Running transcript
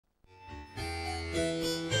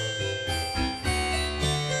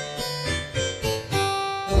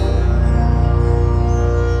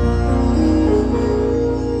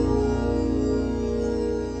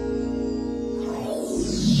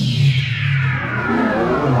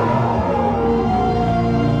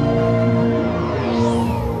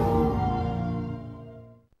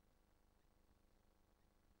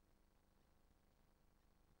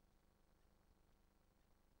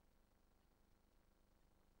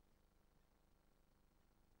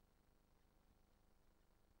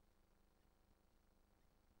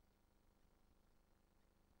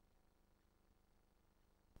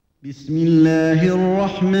بسم الله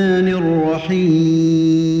الرحمن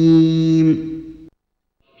الرحيم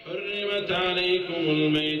حرمت عليكم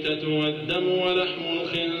الميتة والدم ولحم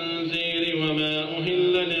الخنزير وما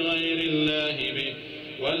أهل لغير الله به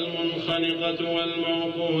والمنخنقة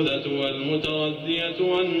والموقوذة والمتردية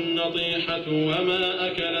والنطيحة وما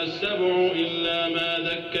أكل السبع إلا ما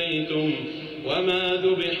ذكيتم وما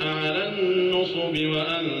ذبح على النصب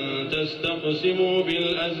وأن تستقسموا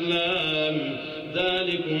بالأزلام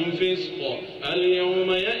ذلكم فسق. اليوم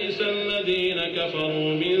يئس الذين كفروا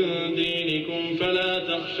من دينكم فلا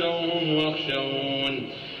تخشوهم واخشون.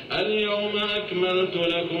 اليوم أكملت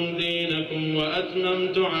لكم دينكم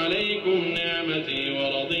وأتممت عليكم نعمتي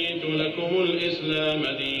ورضيت لكم الإسلام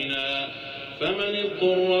دينا. فمن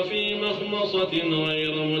اضطر في مخمصة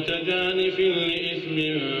غير متجانف لإثم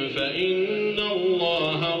فإن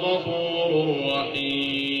الله غفور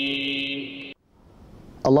رحيم.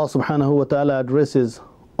 Allah subhanahu wa ta'ala addresses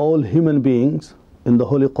all human beings in the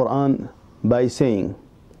Holy Quran by saying,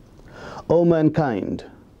 O mankind,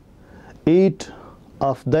 eat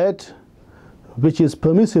of that which is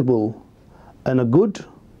permissible and a good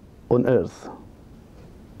on earth.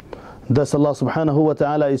 Thus Allah subhanahu wa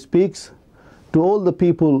ta'ala speaks to all the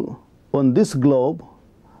people on this globe,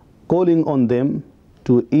 calling on them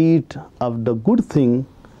to eat of the good thing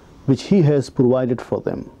which He has provided for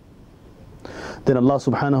them. Then Allah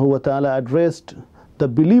subhanahu wa ta'ala addressed the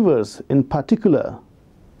believers in particular,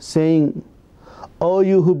 saying, O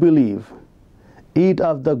you who believe, eat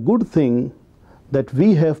of the good thing that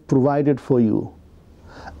we have provided for you,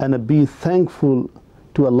 and be thankful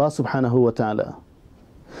to Allah subhanahu wa ta'ala,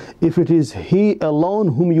 if it is He alone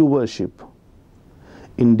whom you worship.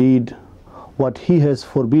 Indeed, what He has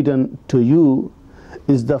forbidden to you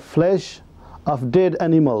is the flesh of dead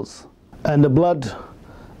animals, and the blood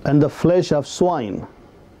and the flesh of swine,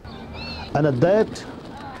 and that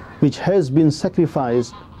which has been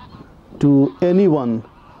sacrificed to anyone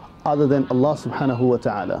other than Allah subhanahu wa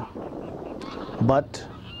ta'ala. But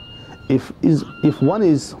if one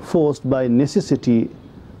is forced by necessity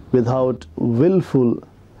without willful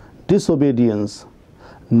disobedience,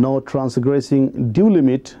 nor transgressing due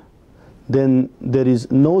limit, then there is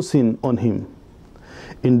no sin on him.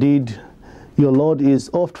 Indeed, your Lord is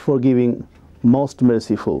oft forgiving, most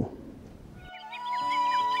merciful.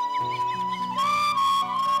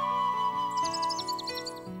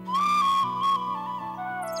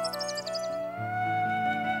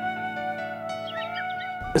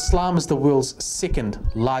 Islam is the world's second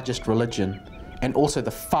largest religion and also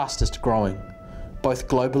the fastest growing, both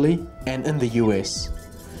globally and in the US.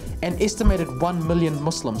 An estimated 1 million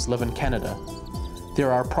Muslims live in Canada.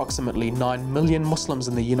 There are approximately 9 million Muslims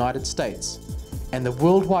in the United States, and the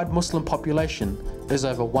worldwide Muslim population is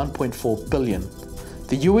over 1.4 billion.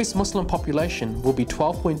 The US Muslim population will be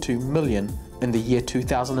 12.2 million in the year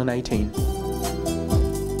 2018.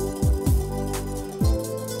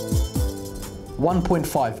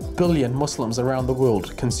 1.5 billion Muslims around the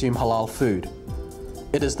world consume halal food.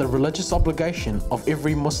 It is the religious obligation of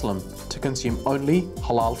every Muslim to consume only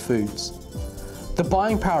halal foods. The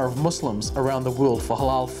buying power of Muslims around the world for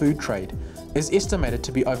halal food trade is estimated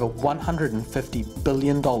to be over $150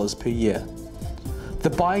 billion per year. The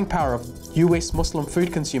buying power of US Muslim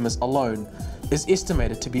food consumers alone is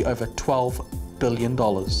estimated to be over $12 billion.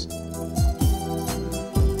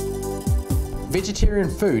 Vegetarian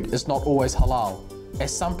food is not always halal,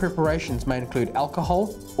 as some preparations may include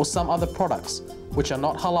alcohol or some other products which are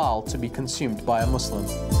not halal to be consumed by a Muslim.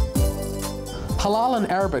 Halal in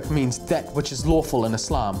Arabic means that which is lawful in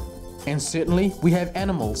Islam, and certainly we have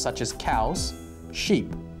animals such as cows,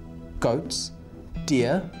 sheep, goats,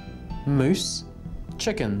 deer, moose,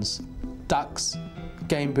 chickens, ducks,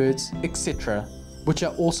 game birds, etc., which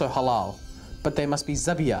are also halal, but they must be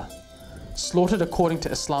zabiyah, slaughtered according to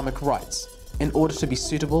Islamic rites, in order to be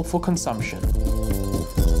suitable for consumption.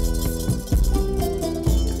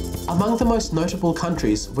 Among the most notable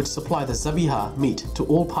countries which supply the zabiha meat to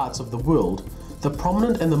all parts of the world, the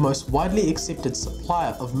prominent and the most widely accepted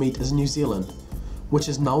supplier of meat is New Zealand, which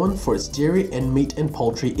is known for its dairy and meat and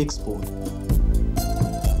poultry export.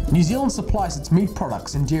 New Zealand supplies its meat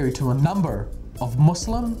products and dairy to a number of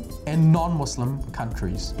Muslim and non-Muslim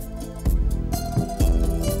countries.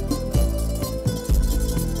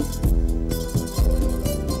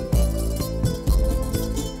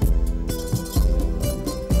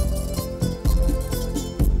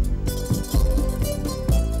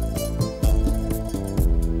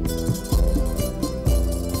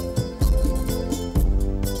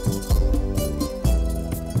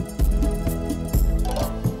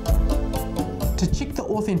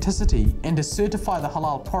 authenticity and to certify the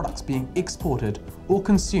halal products being exported or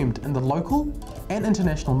consumed in the local and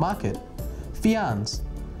international market, FIANZ,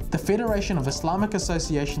 the Federation of Islamic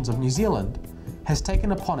Associations of New Zealand, has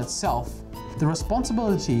taken upon itself the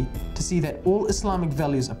responsibility to see that all Islamic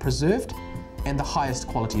values are preserved and the highest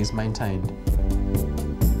quality is maintained.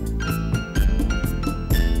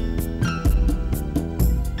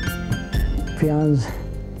 FIANZ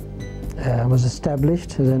was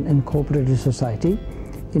established as an incorporated society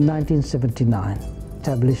in 1979,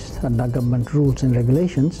 established under government rules and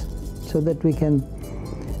regulations so that we can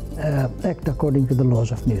act according to the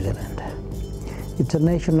laws of New Zealand. It's a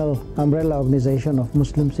national umbrella organization of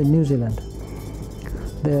Muslims in New Zealand.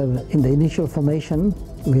 In the initial formation,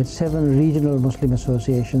 we had 7 regional Muslim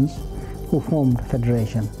associations who formed a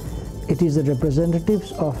federation. It is the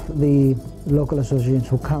representatives of the local associations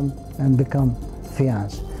who come and become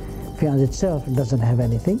FIANZ. FIANZ itself doesn't have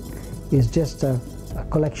anything. It's just a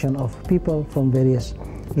collection of people from various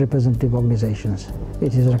representative organizations.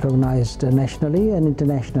 It is recognized nationally and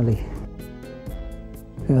internationally.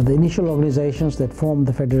 The initial organizations that formed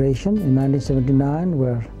the federation in 1979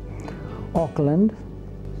 were Auckland.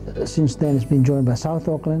 Since then it's been joined by South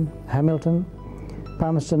Auckland, Hamilton,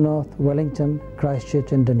 Palmerston North, Wellington,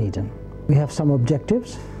 Christchurch and Dunedin. We have some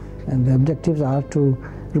objectives, and the objectives are to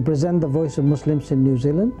represent the voice of Muslims in New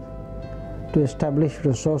Zealand, to establish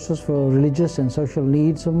resources for religious and social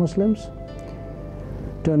needs of Muslims,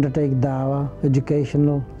 to undertake dawah,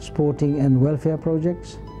 educational, sporting and welfare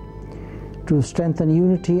projects, to strengthen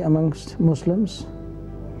unity amongst Muslims,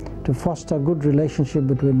 to foster good relationship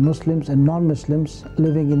between Muslims and non-Muslims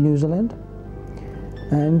living in New Zealand,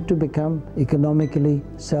 and to become economically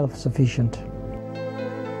self-sufficient.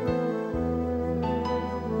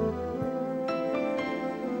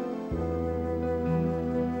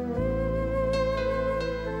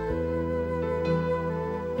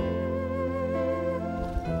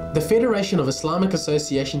 The Federation of Islamic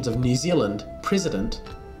Associations of New Zealand President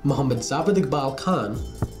Muhammad Javed Iqbal Khan,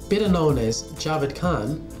 better known as Javed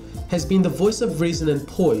Khan, has been the voice of reason and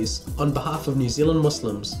poise on behalf of New Zealand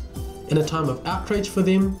Muslims in a time of outrage for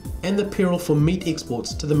them and the peril for meat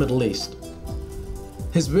exports to the Middle East.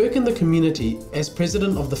 His work in the community as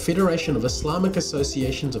President of the Federation of Islamic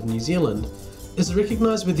Associations of New Zealand is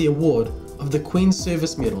recognised with the award of the Queen's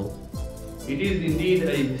Service Medal. It is indeed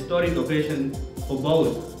a historic occasion for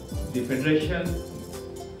both the Federation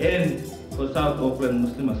and for South Auckland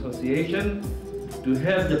Muslim Association to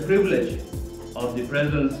have the privilege of the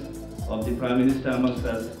presence of the Prime Minister amongst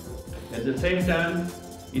us. At the same time,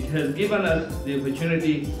 it has given us the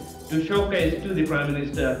opportunity to showcase to the Prime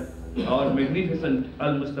Minister our magnificent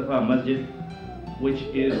Al-Mustafa Masjid, which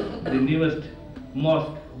is the newest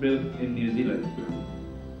mosque built in New Zealand.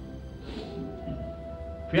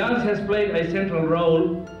 FIANZ has played a central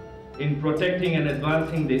role in protecting and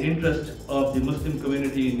advancing the interests of the Muslim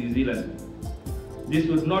community in New Zealand. This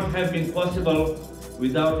would not have been possible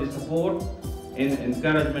without the support and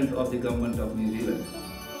encouragement of the Government of New Zealand.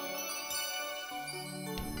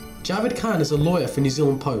 Javed Khan is a lawyer for New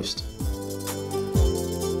Zealand Post.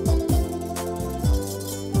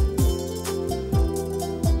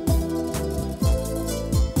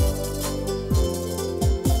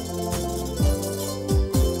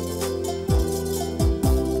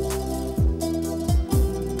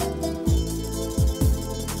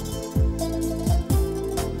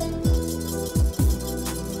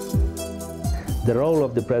 The role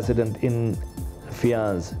of the President in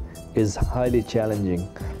FIANZ is highly challenging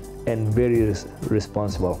and very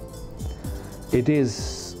responsible. It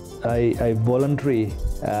is a voluntary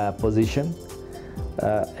position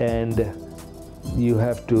and you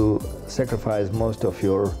have to sacrifice most of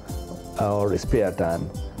your spare time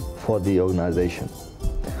for the organization.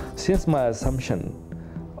 Since my assumption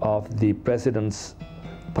of the President's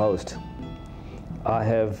post, I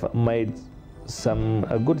have made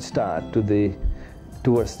a good start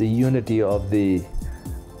towards the unity of the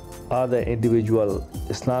other individual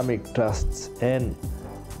Islamic trusts and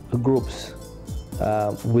groups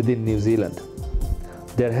within New Zealand.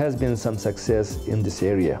 There has been some success in this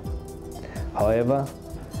area. However,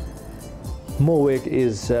 more work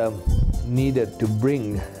is needed to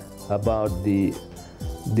bring about the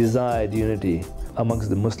desired unity amongst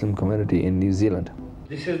the Muslim community in New Zealand.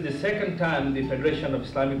 This is the second time the Federation of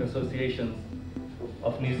Islamic Associations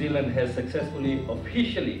of New Zealand has successfully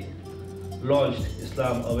officially launched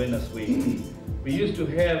Islam Awareness Week. We used to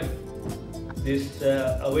have this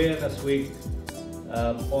Awareness Week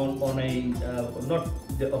on a not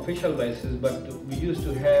the official basis, but we used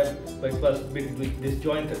to have, but it was a bit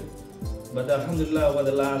disjointed. But Alhamdulillah, over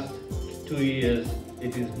the last 2 years,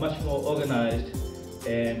 it is much more organized,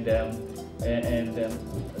 and I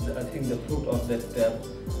think the fruit of that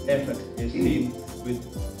effort is seen with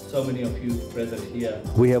so many of you present here.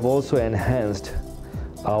 We have also enhanced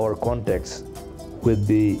our contacts with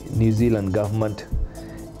the New Zealand government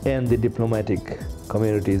and the diplomatic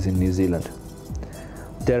communities in New Zealand.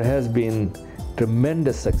 There has been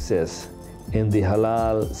tremendous success in the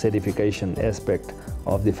halal certification aspect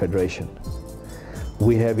of the Federation.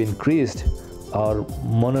 We have increased our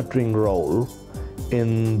monitoring role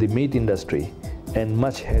in the meat industry, and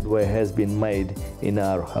much headway has been made in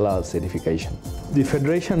our halal certification. The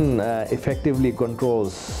Federation effectively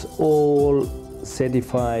controls all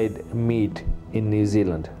certified meat in New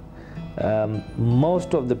Zealand.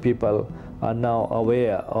 Most of the people are now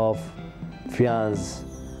aware of FIANZ,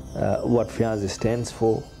 what FIANZ stands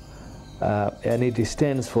for, and it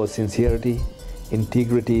stands for sincerity,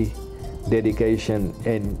 integrity, dedication,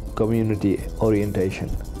 and community orientation.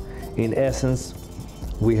 In essence,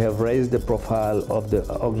 we have raised the profile of the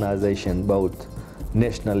organization both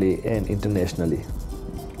nationally and internationally.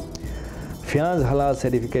 FIANZ halal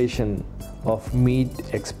certification of meat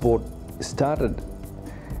export started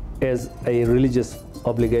as a religious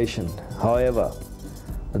obligation. However,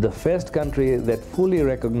 the first country that fully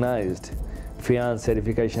recognized FIANZ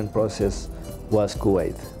certification process was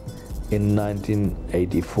Kuwait in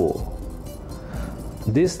 1984.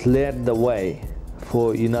 This led the way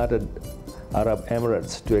for United Arab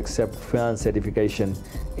Emirates to accept FIANZ certification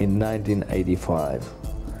in 1985.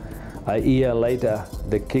 A year later,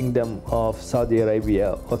 the Kingdom of Saudi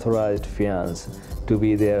Arabia authorized FIANZ to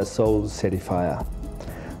be their sole certifier.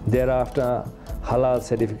 Thereafter, halal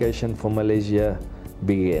certification for Malaysia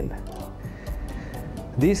began.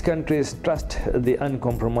 These countries trust the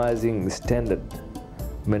uncompromising standard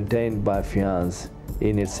maintained by FIANZ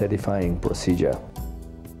in its certifying procedure.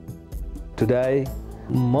 Today,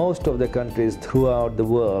 most of the countries throughout the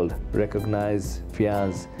world recognize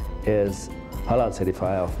FIANZ as halal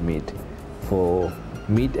certifier of meat for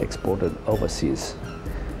meat exported overseas.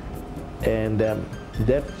 And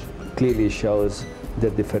that clearly shows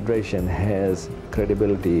that the Federation has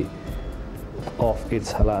credibility of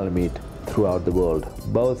its halal meat throughout the world,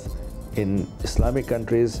 both in Islamic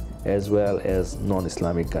countries as well as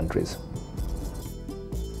non-Islamic countries.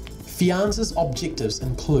 FIANZ's objectives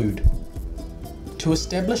include to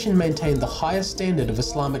establish and maintain the highest standard of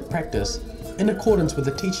Islamic practice in accordance with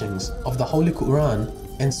the teachings of the Holy Quran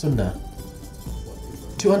and Sunnah,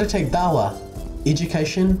 to undertake dawah,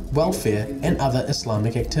 education, welfare, and other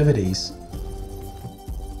Islamic activities,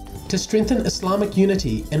 to strengthen Islamic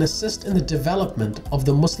unity and assist in the development of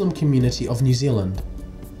the Muslim community of New Zealand,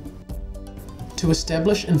 to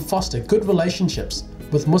establish and foster good relationships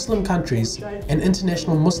with Muslim countries and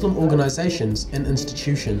international Muslim organizations and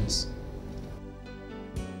institutions,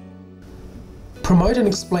 promote and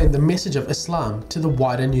explain the message of Islam to the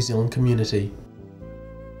wider New Zealand community.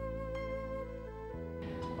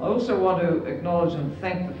 I also want to acknowledge and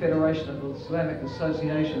thank the Federation of Islamic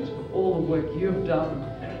Associations for all the work you've done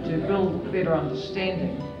to build better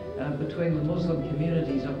understanding between the Muslim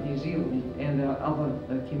communities of New Zealand and our other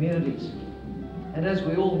communities. And as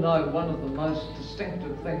we all know, one of the most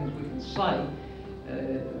distinctive things we can say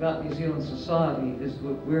about New Zealand society is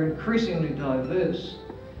that we're increasingly diverse,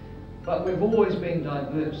 but we've always been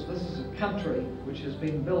diverse. This is a country which has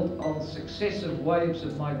been built on successive waves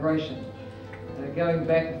of migration, going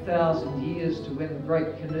back 1,000 years to when the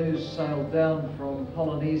great canoes sailed down from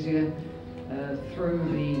Polynesia, through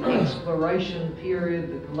the exploration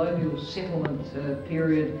period, the colonial settlement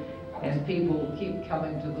period, and people keep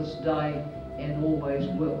coming to this day and always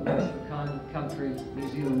will. That's the kind of country New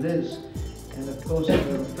Zealand is. And of course,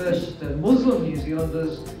 the first Muslim New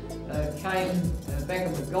Zealanders came back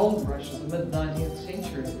in the gold rush of the mid-19th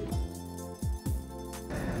century.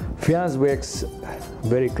 FIANZ works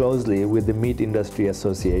very closely with the Meat Industry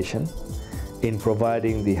Association in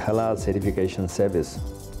providing the halal certification service.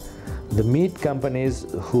 The meat companies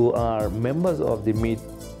who are members of the Meat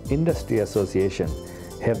Industry Association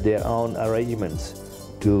have their own arrangements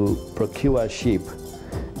to procure sheep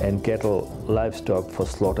and cattle livestock for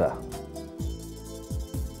slaughter.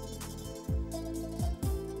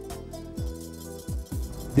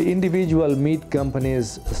 The individual meat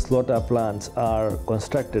companies' slaughter plants are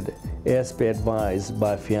constructed as per advised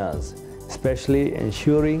by FIANZ, especially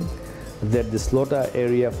ensuring that the slaughter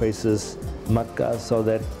area faces Makkah so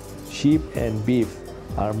that sheep and beef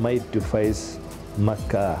are made to face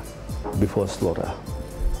Makkah before slaughter.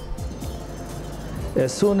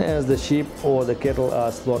 As soon as the sheep or the cattle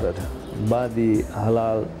are slaughtered by the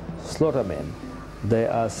halal slaughtermen, they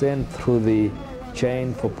are sent through the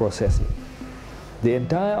chain for processing. The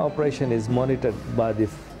entire operation is monitored by the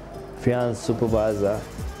FIANZ supervisor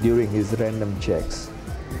during his random checks.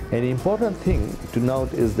 An important thing to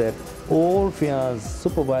note is that all FIANZ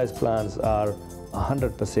supervised plants are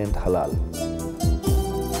 100% halal.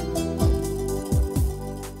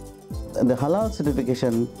 The halal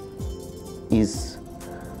certification is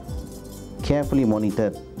carefully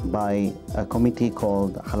monitored by a committee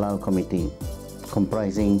called Halal Committee,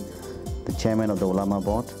 comprising the chairman of the Ulama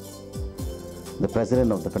Board, the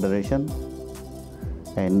president of the Federation,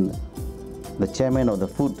 and the chairman of the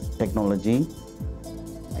Food Technology,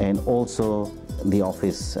 and also the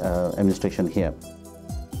office administration here.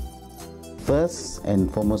 First and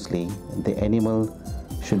foremostly, the animal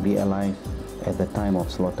should be alive at the time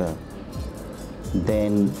of slaughter.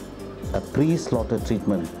 Then a pre-slaughter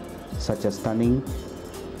treatment such as stunning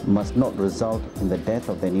must not result in the death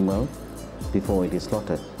of the animal before it is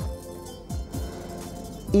slaughtered.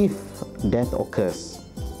 If death occurs,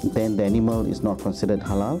 then the animal is not considered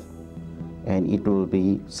halal and it will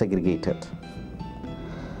be segregated.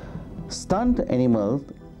 Stunned animal,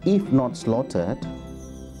 if not slaughtered,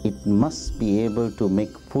 it must be able to make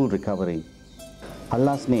full recovery.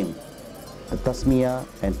 Allah's name, the tasmiyah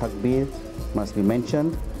and takbir must be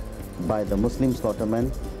mentioned by the Muslim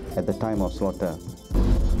slaughterman at the time of slaughter.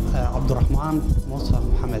 Abdurrahman Musa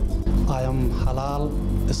Muhammad. I am halal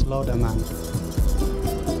slaughterman.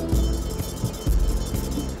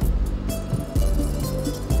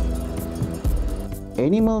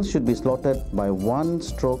 Animals should be slaughtered by one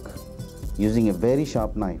stroke using a very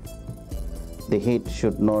sharp knife. The head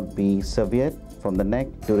should not be severed from the neck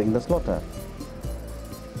during the slaughter.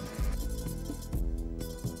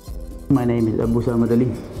 My name is Abu Samad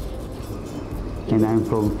Ali and I am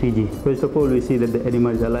from Fiji. First of all, we see that the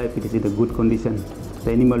animal is alive, it is in a good condition.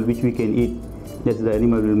 The animal which we can eat, that's the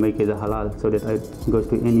animal will make it a halal, so that it goes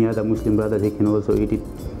to any other Muslim brother, he can also eat it.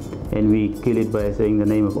 And we kill it by saying the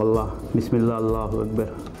name of Allah. Bismillah, Allahu Akbar.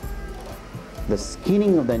 The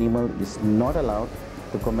skinning of the animal is not allowed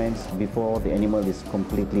to commence before the animal is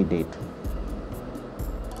completely dead.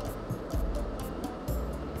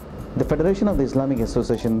 The Federation of the Islamic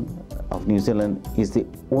Association of New Zealand is the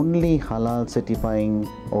only halal certifying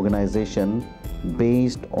organization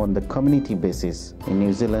based on the community basis in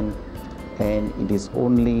New Zealand, and it is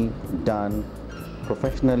only done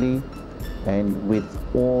professionally and with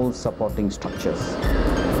all supporting structures.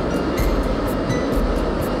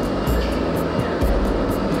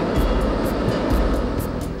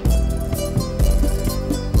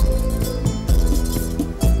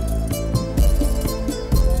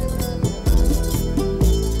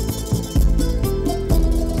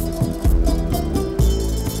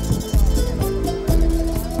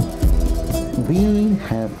 We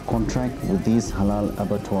have contract with these halal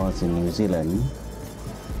abattoirs in New Zealand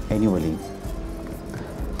annually.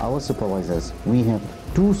 Our supervisors, we have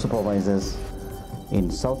 2 supervisors in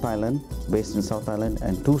South Island, based in South Island,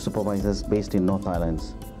 and 2 supervisors based in North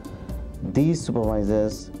Islands. These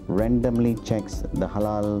supervisors randomly checks the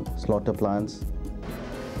halal slaughter plants,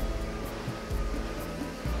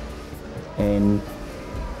 and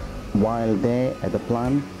while they're at the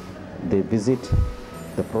plant, they visit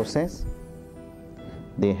the process,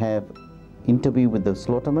 they have interview with the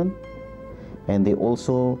slaughterman, and they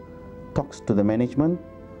also talks to the management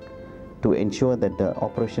to ensure that the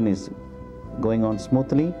operation is going on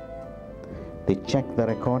smoothly. They check the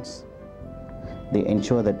records, they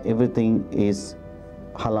ensure that everything is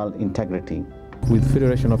halal integrity. With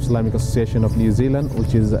Federation of Islamic Association of New Zealand,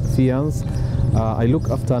 which is FIANZ, I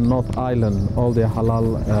look after North Island, all the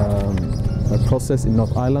halal process in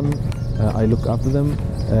North Island. I look after them.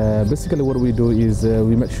 Basically what we do is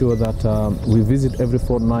we make sure that we visit every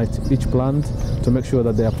fortnight each plant to make sure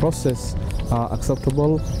that their process are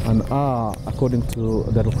acceptable and are according to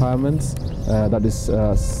the requirements that is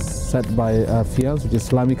set by FIANZ, which is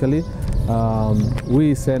Islamically.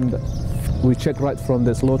 We check right from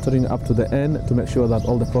the slaughtering up to the end to make sure that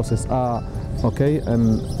all the process are okay,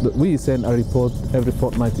 and we send a report every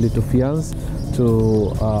fortnightly to FIANZ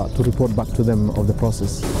to report back to them of the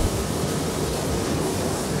process.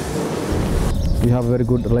 We have a very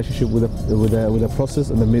good relationship with the process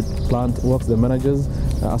and the meat plant works, the managers,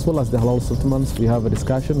 as well as the halal settlements. We have a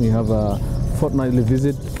discussion, we have a fortnightly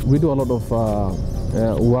visit. We do a lot of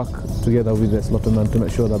work together with the slaughterman to make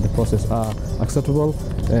sure that the process are acceptable,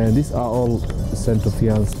 and these are all sent to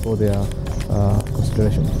FIANZ for their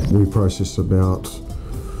consideration. We process about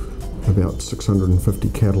 650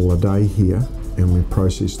 cattle a day here, and we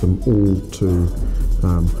process them all to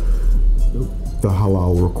the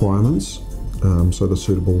halal requirements. So they're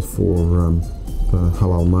suitable for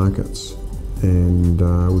halal markets. and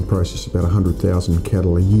we process about 100,000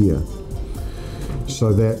 cattle a year.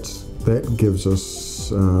 So that gives us,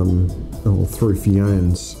 through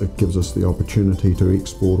FIANZ, it gives us the opportunity to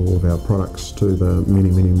export all of our products to the many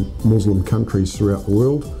Muslim countries throughout the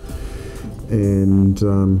world, and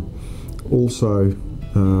also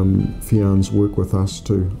FIANZ work with us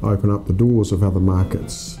to open up the doors of other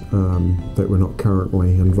markets that we're not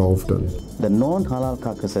currently involved in. The non-halal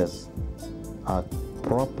carcasses are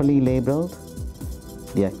properly labelled,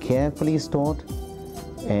 they are carefully stored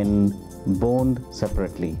and boned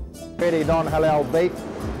separately. Ready non-halal beef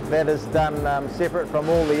that is done separate from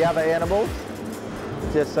all the other animals,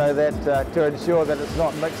 just so that to ensure that it's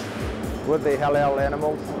not mixed with the halal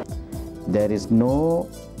animals. There is no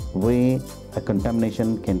way a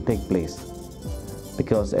contamination can take place,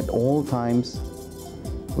 because at all times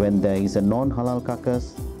when there is a non-halal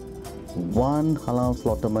carcass, one halal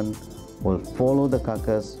slaughterman will follow the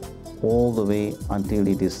carcass all the way until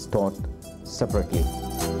it is stored separately.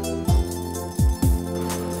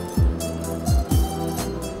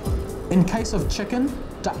 In case of chicken,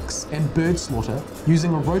 ducks and bird slaughter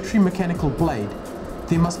using a rotary mechanical blade,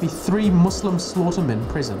 there must be 3 Muslim slaughtermen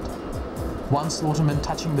present. One slaughterman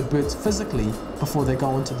touching the birds physically before they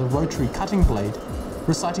go into the rotary cutting blade,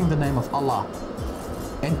 reciting the name of Allah.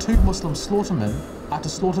 And 2 Muslim slaughtermen are to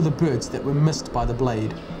slaughter the birds that were missed by the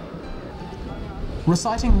blade.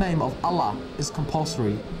 Reciting name of Allah is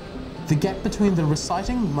compulsory. The gap between the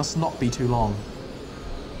reciting must not be too long.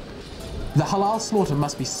 The halal slaughter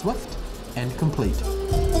must be swift and complete.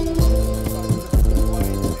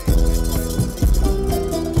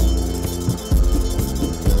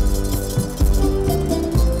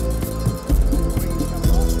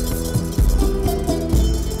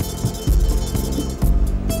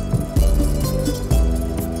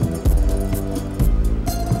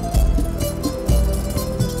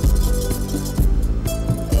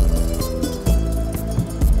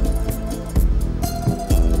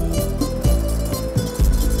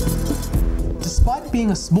 Despite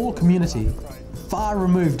being a small community, far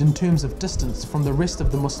removed in terms of distance from the rest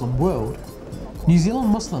of the Muslim world, New Zealand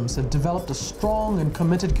Muslims have developed a strong and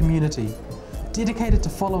committed community dedicated to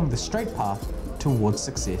following the straight path towards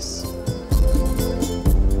success.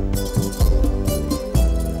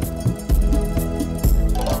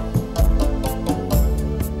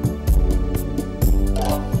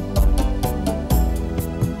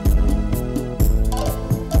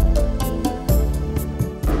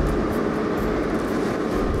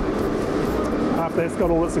 After it's got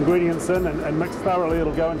all its ingredients in and mixed thoroughly,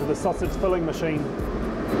 it'll go into the sausage filling machine.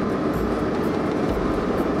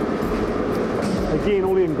 Again,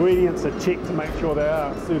 all the ingredients are checked to make sure they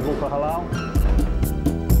are suitable for halal.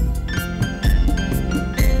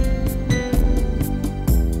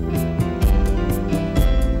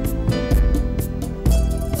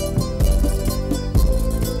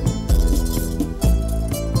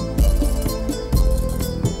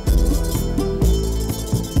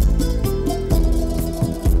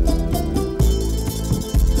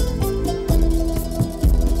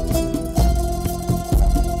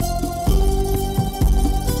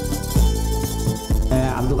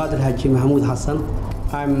 Mahmoud Hassan.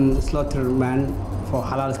 I'm slaughterman for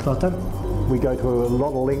halal slaughter. We go to a lot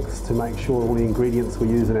of lengths to make sure all the ingredients we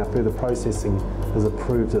use in our further processing is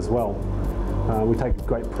approved as well. We take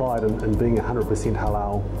great pride in being 100%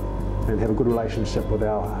 halal and have a good relationship with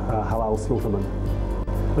our halal slaughtermen.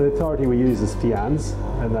 The authority we use is FIANZ,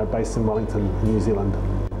 and they're based in Wellington, New Zealand.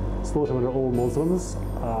 Slaughtermen are all Muslims.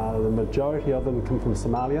 The majority of them come from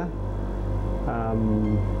Somalia.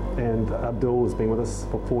 And Abdul has been with us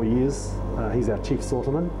for 4 years. He's our chief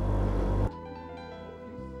slaughterman.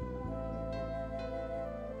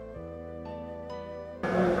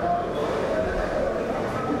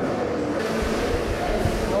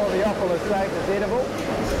 All the offal is safe, it's edible.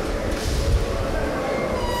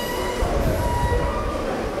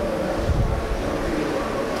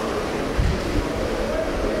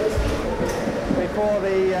 Before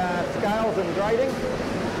the scales and grading.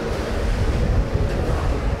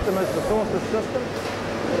 Is the sauces system,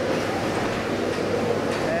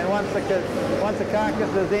 and once the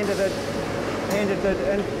carcass is entered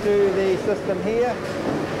into the system here,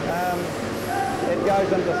 it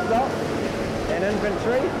goes into stock and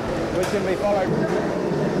inventory, which can be followed.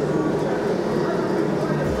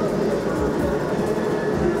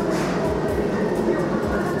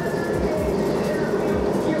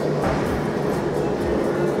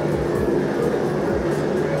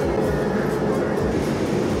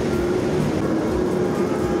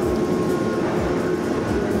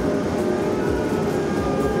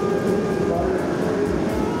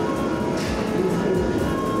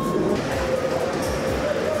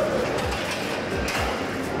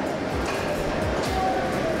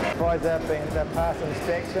 supervisor being to pass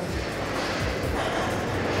inspection.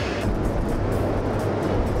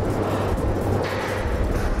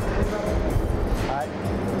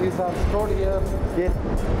 These are stored here? Yes.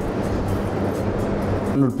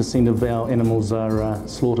 100% of our animals are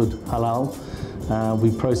slaughtered halal.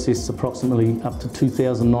 We process approximately up to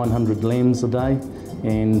 2,900 lambs a day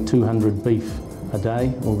and 200 beef a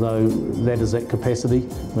day, although that is at capacity.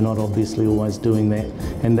 We're not obviously always doing that.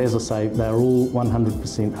 And as I say, they're all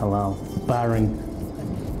 100% halal, barring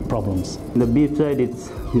problems. The beef side, it's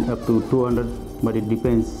up to 200, but it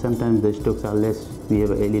depends. Sometimes the stocks are less. We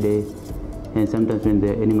have an early day, and sometimes when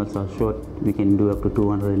the animals are short, we can do up to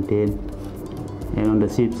 210. And on the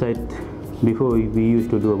sheep side, before we used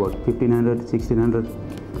to do about 1,500, 1,600.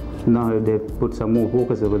 Now they put some more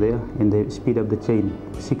focus over there, and they speed up the chain,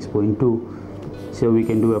 6.2. So we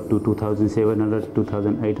can do up to 2,700,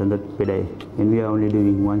 2,800 per day, and we are only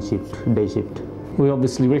doing one shift, day shift. We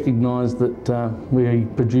obviously recognise that we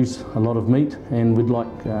produce a lot of meat, and we'd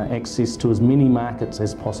like access to as many markets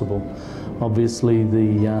as possible. Obviously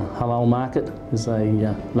the halal market is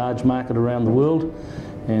a large market around the world,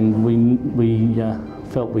 and we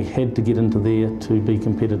felt we had to get into there to be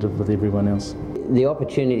competitive with everyone else. The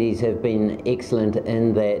opportunities have been excellent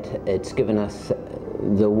in that it's given us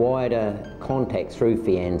the wider contacts through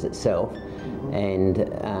FIANZ itself, and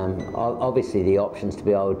obviously the options to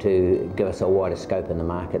be able to give us a wider scope in the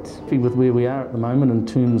markets. With where we are at the moment in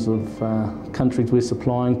terms of countries we're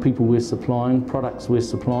supplying, people we're supplying, products we're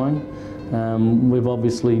supplying, we've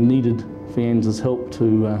obviously needed FIANZ's help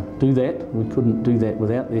to do that. We couldn't do that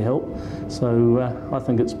without their help. So I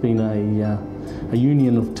think it's been a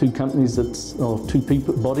union of two companies or two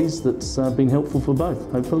bodies that's been helpful for both,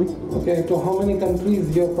 hopefully. Okay, to how many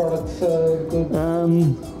countries your products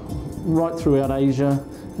go? Right throughout Asia.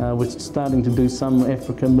 We're starting to do some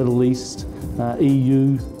Africa, Middle East,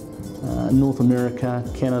 EU, North America,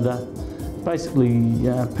 Canada. Basically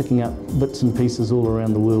picking up bits and pieces all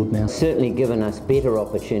around the world now. Certainly given us better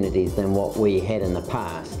opportunities than what we had in the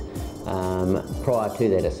past prior to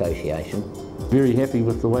that association. Very happy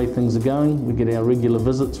with the way things are going. We get our regular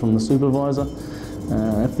visits from the supervisor.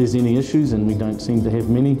 If there's any issues, and we don't seem to have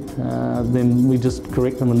many, then we just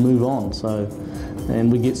correct them and move on.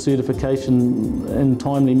 And we get certification in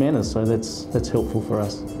timely manner, so that's helpful for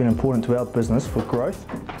us. It's been important to our business for growth.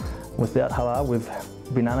 Without halal, we've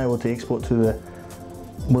been unable to export to the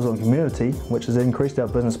Muslim community, which has increased our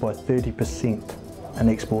business by 30% in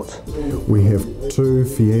exports. We have 2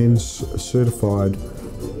 FIANZ certified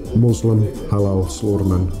Muslim halal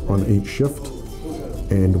slaughtermen on each shift,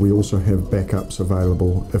 and we also have backups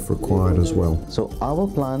available if required as well. So our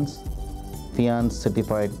plants, FIANZ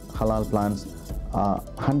certified halal plants, are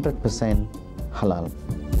 100% halal.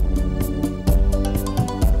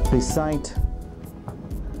 Besides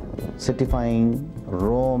certifying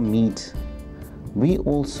raw meat, we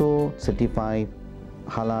also certify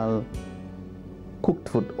halal cooked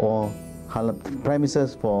food or halal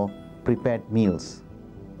premises for prepared meals.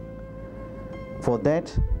 For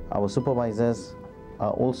that, our supervisors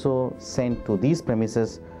are also sent to these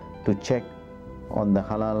premises to check on the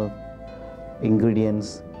halal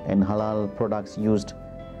ingredients and halal products used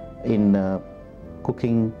in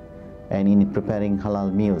cooking and in preparing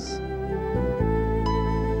halal meals.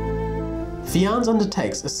 FIANZ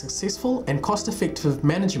undertakes a successful and cost-effective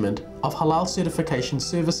management of halal certification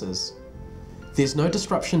services. There's no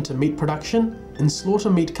disruption to meat production in slaughter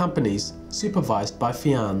meat companies supervised by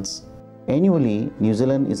FIANZ. Annually, New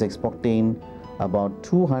Zealand is exporting about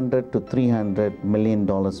 $200 to $300 million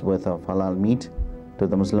worth of halal meat to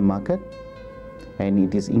the Muslim market, and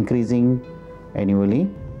it is increasing annually.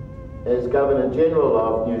 As Governor-General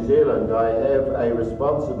of New Zealand, I have a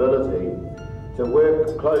responsibility to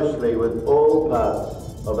work closely with all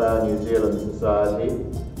parts of our New Zealand society,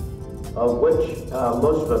 of which our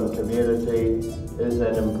Muslim community is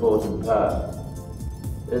an important part.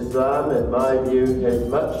 Islam, in my view, has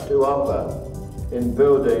much to offer in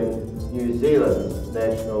building New Zealand's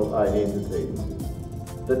national identity.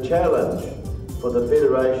 The challenge for the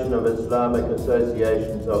Federation of Islamic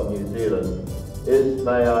Associations of New Zealand is,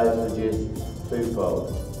 may I suggest,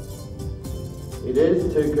 twofold. It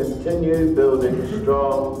is to continue building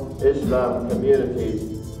strong Islam communities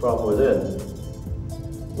from within,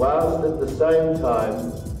 whilst at the same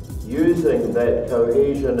time using that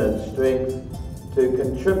cohesion and strength to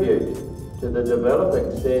contribute to the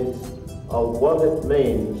developing sense of what it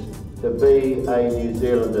means to be a New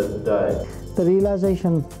Zealander today. The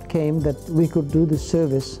realization came that we could do this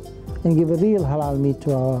service and give a real halal meat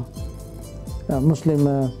to our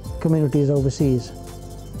Muslim communities overseas.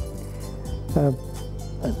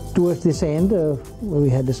 towards this end, we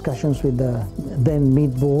had discussions with the then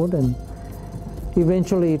meat board, and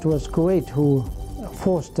eventually it was Kuwait who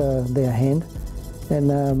forced their hand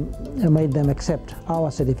and made them accept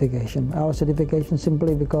our certification. Our certification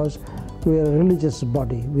simply because we are a religious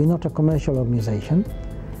body. We're not a commercial organization.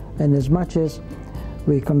 And as much as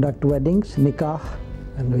we conduct weddings, nikah,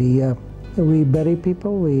 and we bury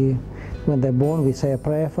people, when they're born, we say a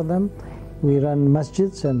prayer for them. We run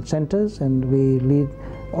masjids and centers, and we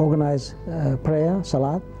organize prayer,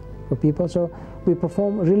 salat for people. So we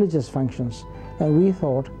perform religious functions. And we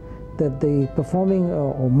thought that the performing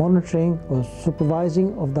or monitoring or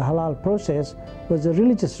supervising of the halal process was a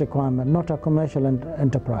religious requirement, not a commercial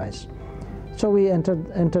enterprise. So we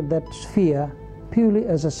entered that sphere purely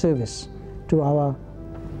as a service to our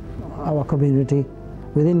community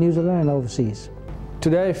within New Zealand and overseas.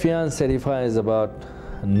 Today, FIANZ certifies about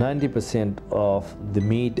 90% of the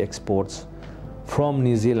meat exports from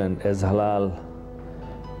New Zealand as halal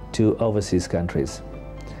to overseas countries.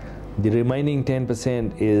 The remaining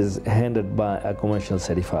 10% is handled by a commercial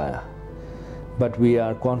certifier. But we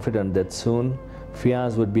are confident that soon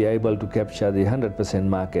FIANZ would be able to capture the 100%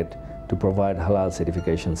 market to provide halal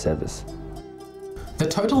certification service. The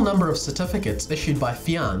total number of certificates issued by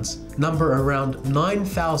FIANZ number around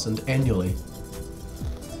 9,000 annually.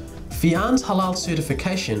 FIANZ halal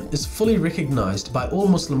certification is fully recognized by all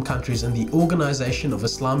Muslim countries in the Organisation of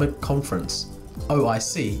Islamic Conference,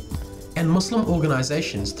 OIC, and Muslim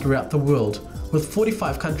organizations throughout the world, with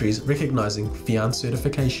 45 countries recognizing FIANZ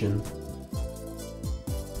certification.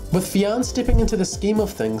 With FIANZ stepping into the scheme of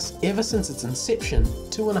things ever since its inception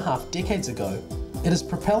 2.5 decades ago, it has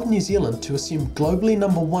propelled New Zealand to assume globally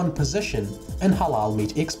 #1 position in halal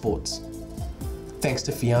meat exports. Thanks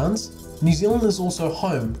to FIANZ, New Zealand is also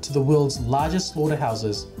home to the world's largest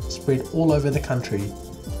slaughterhouses spread all over the country.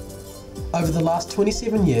 Over the last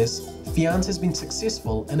 27 years, FIANZ has been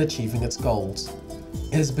successful in achieving its goals.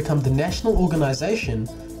 It has become the national organisation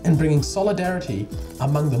in bringing solidarity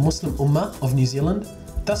among the Muslim Ummah of New Zealand,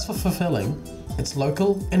 thus fulfilling its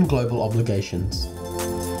local and global obligations.